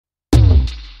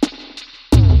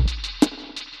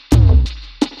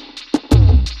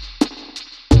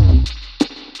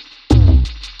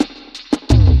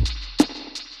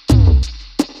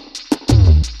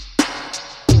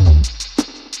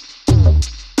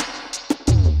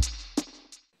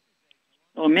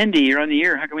Oh, Mindy, you're on the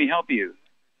air. How can we help you?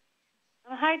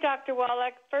 Hi, Dr.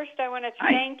 Wallach. First, I want to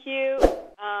thank you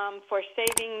for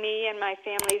saving me and my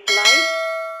family's life.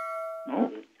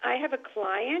 Oh. I have a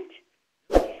client.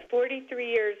 She's 43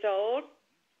 years old.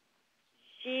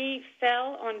 She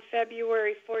fell on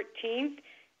February 14th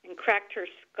and cracked her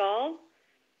skull.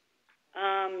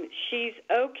 She's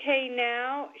okay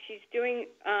now. She's doing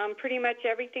pretty much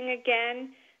everything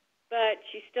again, but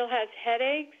she still has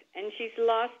headaches, and she's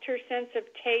lost her sense of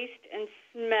taste and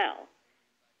smell.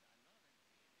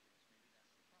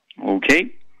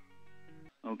 Okay.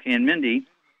 Okay, and Mindy,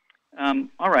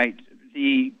 all right,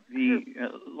 the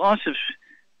loss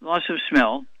of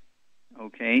smell,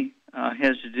 okay,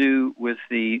 has to do with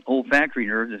the olfactory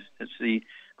nerve. That's the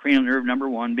cranial nerve number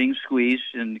 1 being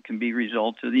squeezed, and can be a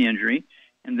result of the injury.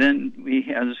 And then we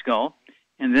have the skull.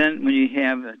 And then when you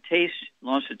have a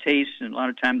loss of taste, and a lot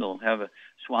of times they'll have a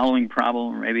swallowing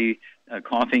problem, or maybe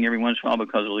coughing every once in a while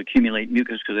because it'll accumulate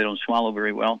mucus because they don't swallow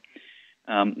very well.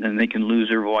 Then they can lose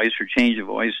their voice or change the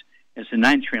voice. It's the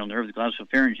 9th cranial nerve. The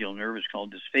glossopharyngeal nerve is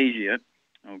called dysphagia.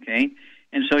 Okay?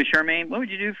 And so, Charmaine, what would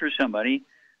you do for somebody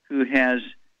who has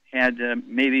had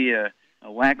maybe a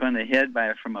whack on the head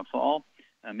from a fall,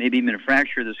 maybe even a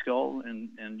fracture of the skull, and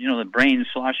the brain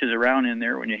sloshes around in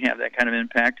there when you have that kind of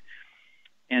impact.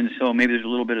 And so maybe there's a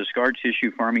little bit of scar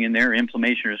tissue forming in there,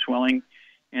 inflammation or swelling.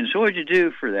 And so what would you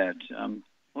do for that?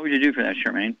 What would you do for that,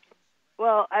 Charmaine?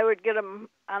 Well, I would get them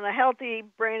on a healthy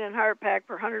brain and heart pack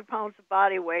for 100 pounds of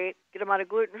body weight, get them on a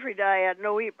gluten-free diet,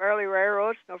 no wheat, barley, rye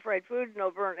oats, no fried food, no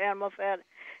burnt animal fat,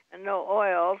 and no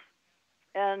oils.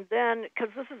 And then,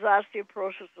 because this is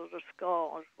osteoporosis of the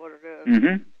skull, is what it is.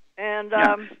 Mm-hmm.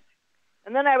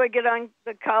 And then I would get on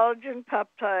the collagen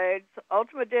peptides,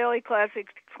 Ultimate Daily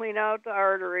Classics to clean out the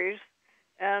arteries,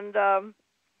 and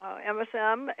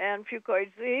MSM and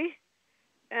Fucoid Z,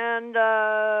 and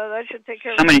that should take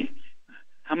care of it.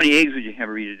 How many eggs would you have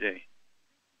her eat a day?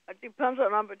 It depends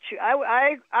on how much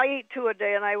I eat 2 a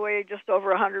day, and I weigh just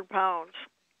over 100 pounds.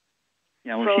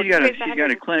 Yeah, well, so she's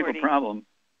got a clinical problem.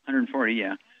 140,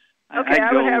 yeah. Okay,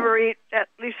 I would have her eat at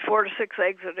least 4 to 6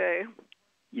 eggs a day.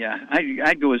 Yeah,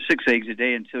 I'd go with 6 eggs a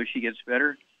day until she gets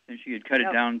better. Then she could cut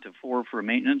it down to 4 for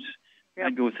maintenance. Yep.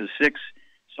 I'd go with the 6.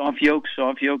 Soft yolks,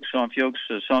 soft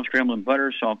scrambled in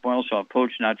butter, soft boiled, soft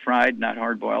poached, not fried, not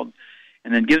hard boiled.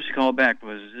 And then give us a call back,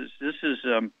 because this is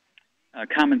a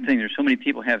common thing. There's so many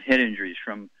people have head injuries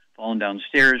from falling down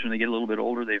stairs. When they get a little bit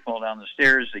older, they fall down the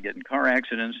stairs, they get in car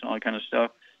accidents and all that kind of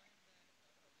stuff.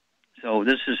 So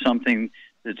this is something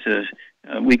that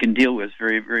we can deal with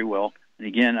very, very well. And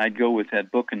again, I'd go with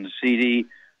that book and the CD.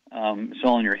 It's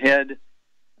all in your head.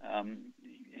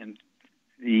 And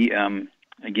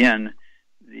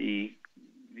the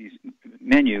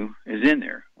menu is in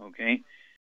there, okay?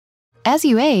 As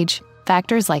you age,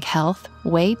 factors like health,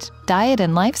 weight, diet,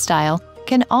 and lifestyle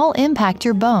can all impact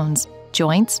your bones,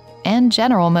 joints, and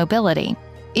general mobility.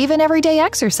 Even everyday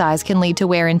exercise can lead to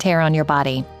wear and tear on your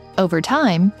body. Over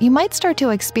time, you might start to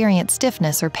experience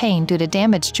stiffness or pain due to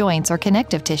damaged joints or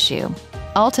connective tissue.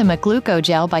 Ultimate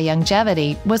Glucogel by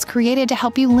Youngevity was created to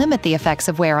help you limit the effects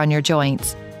of wear on your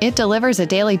joints. It delivers a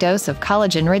daily dose of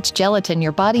collagen-rich gelatin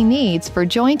your body needs for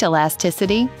joint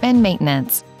elasticity and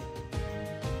maintenance.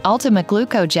 Ultimate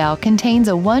Glucogel contains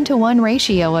a 1-to-1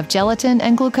 ratio of gelatin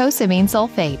and glucosamine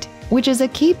sulfate, which is a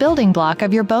key building block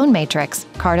of your bone matrix,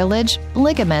 cartilage,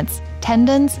 ligaments,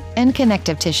 tendons, and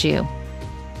connective tissue.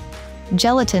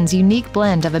 Gelatin's unique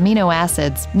blend of amino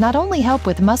acids not only help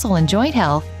with muscle and joint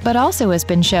health, but also has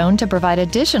been shown to provide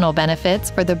additional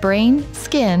benefits for the brain,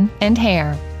 skin, and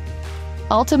hair.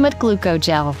 Ultimate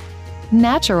Glucogel.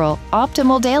 Natural,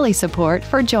 optimal daily support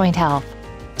for joint health.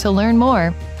 To learn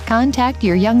more, contact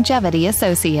your Youngevity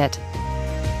associate.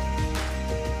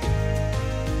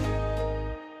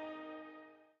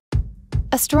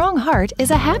 A strong heart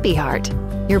is a happy heart.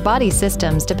 Your body's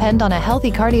systems depend on a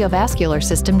healthy cardiovascular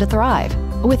system to thrive.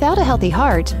 Without a healthy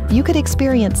heart, you could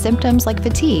experience symptoms like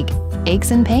fatigue,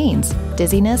 aches and pains,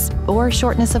 dizziness, or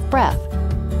shortness of breath.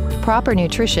 Proper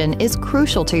nutrition is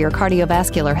crucial to your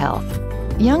cardiovascular health.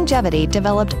 Youngevity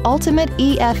developed Ultimate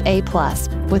EFA Plus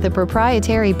with a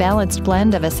proprietary balanced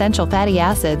blend of essential fatty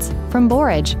acids from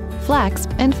borage, flax,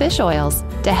 and fish oils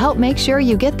to help make sure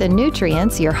you get the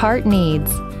nutrients your heart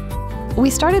needs. We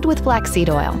started with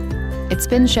flaxseed oil. It's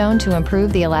been shown to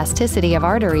improve the elasticity of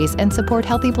arteries and support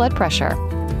healthy blood pressure.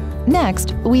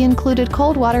 Next, we included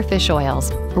cold water fish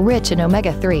oils, rich in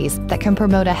omega-3s that can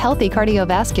promote a healthy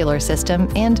cardiovascular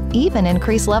system and even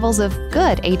increase levels of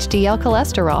good HDL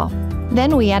cholesterol.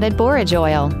 Then we added borage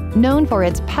oil, known for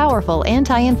its powerful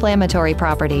anti-inflammatory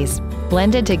properties.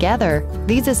 Blended together,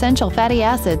 these essential fatty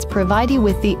acids provide you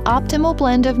with the optimal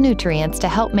blend of nutrients to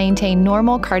help maintain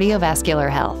normal cardiovascular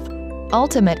health.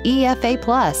 Ultimate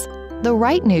EFA+, the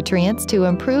right nutrients to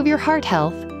improve your heart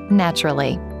health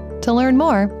naturally. To learn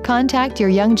more, contact your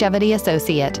Youngevity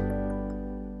associate.